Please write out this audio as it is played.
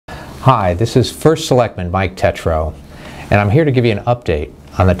Hi, this is First Selectman Mike Tetreau, and I'm here to give you an update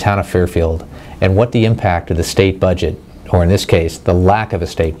on the Town of Fairfield and what the impact of the state budget, or in this case, the lack of a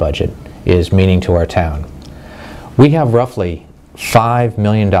state budget, is meaning to our town. We have roughly $5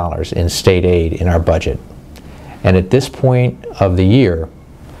 million in state aid in our budget, and at this point of the year,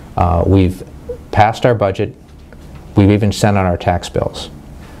 we've passed our budget, we've even sent out our tax bills.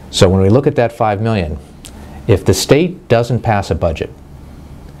 So when we look at that $5 million, if the state doesn't pass a budget,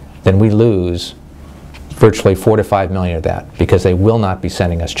 then we lose virtually $4 to $5 million of that because they will not be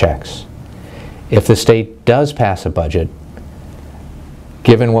sending us checks. If the state does pass a budget,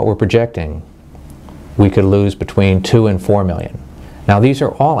 given what we're projecting, we could lose between $2 and $4 million. Now these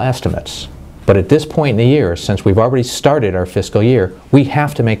are all estimates, but at this point in the year, since we've already started our fiscal year, we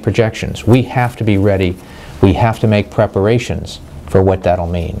have to make projections. We have to be ready. We have to make preparations for what that'll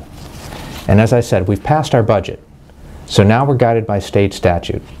mean. And as I said, we've passed our budget. So now we're guided by state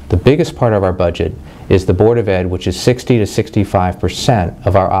statute. The biggest part of our budget is the Board of Ed, which is 60 to 65%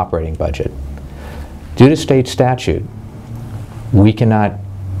 of our operating budget. Due to state statute, we cannot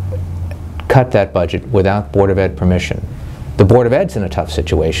cut that budget without Board of Ed permission. The Board of Ed's in a tough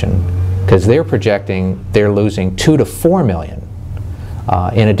situation because they're projecting they're losing $2 to $4 million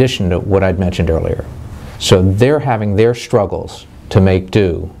in addition to what I'd mentioned earlier. So they're having their struggles to make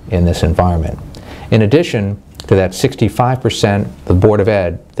do in this environment. In addition to that 65% the Board of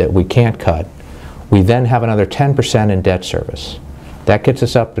Ed that we can't cut, we then have another 10% in debt service. That gets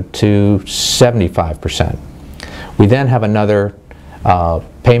us up to 75%. We then have another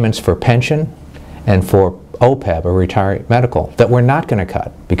payments for pension and for OPEB, or retiree medical, that we're not going to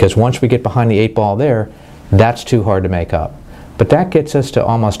cut because once we get behind the 8 ball there, that's too hard to make up. But that gets us to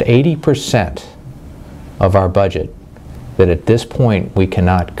almost 80% of our budget that at this point we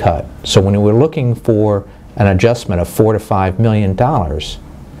cannot cut. So when we're looking for an adjustment of $4 to $5 million,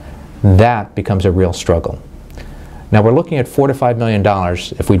 that becomes a real struggle. Now we're looking at $4 to $5 million.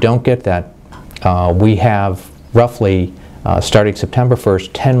 If we don't get that, we have roughly, starting September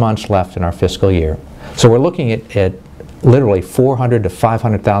 1st, 10 months left in our fiscal year. So we're looking at literally $400,000 to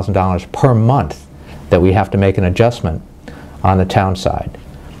 $500,000 per month that we have to make an adjustment on the town side.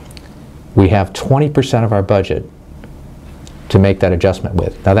 We have 20% of our budget to make that adjustment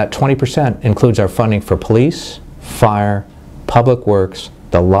with. Now that 20% includes our funding for police, fire, public works,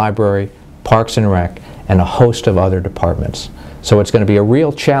 the library, parks and rec, and a host of other departments. So it's going to be a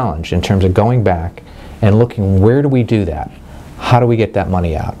real challenge in terms of going back and looking, where do we do that? How do we get that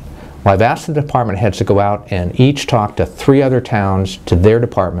money out? Well, I've asked the department heads to go out and each talk to 3 other towns, to their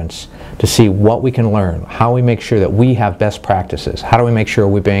departments, to see what we can learn, how we make sure that we have best practices, how do we make sure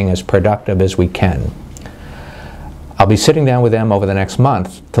we're being as productive as we can. I'll be sitting down with them over the next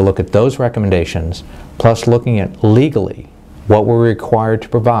month to look at those recommendations, plus looking at legally what we're required to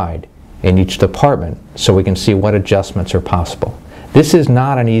provide in each department so we can see what adjustments are possible. This is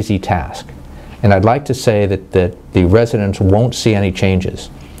not an easy task, and I'd like to say that the residents won't see any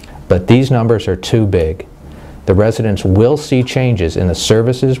changes, but these numbers are too big. The residents will see changes in the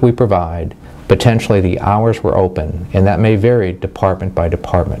services we provide, potentially the hours we're open, and that may vary department by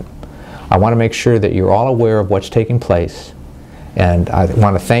department. I want to make sure that you're all aware of what's taking place, and I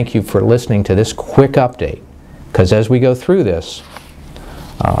want to thank you for listening to this quick update, because as we go through this,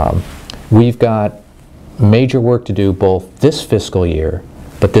 we've got major work to do both this fiscal year,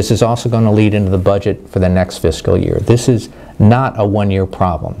 but this is also going to lead into the budget for the next fiscal year. This is not a one-year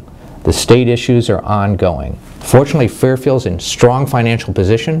problem. The state issues are ongoing. Fortunately, Fairfield's in strong financial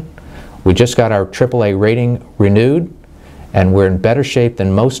position. We just got our AAA rating renewed, and we're in better shape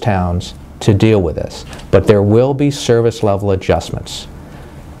than most towns to deal with this. But there will be service level adjustments.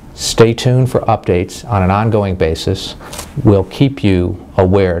 Stay tuned for updates on an ongoing basis. We'll keep you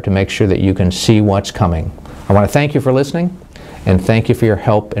aware to make sure that you can see what's coming. I want to thank you for listening, and thank you for your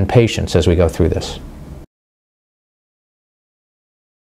help and patience as we go through this.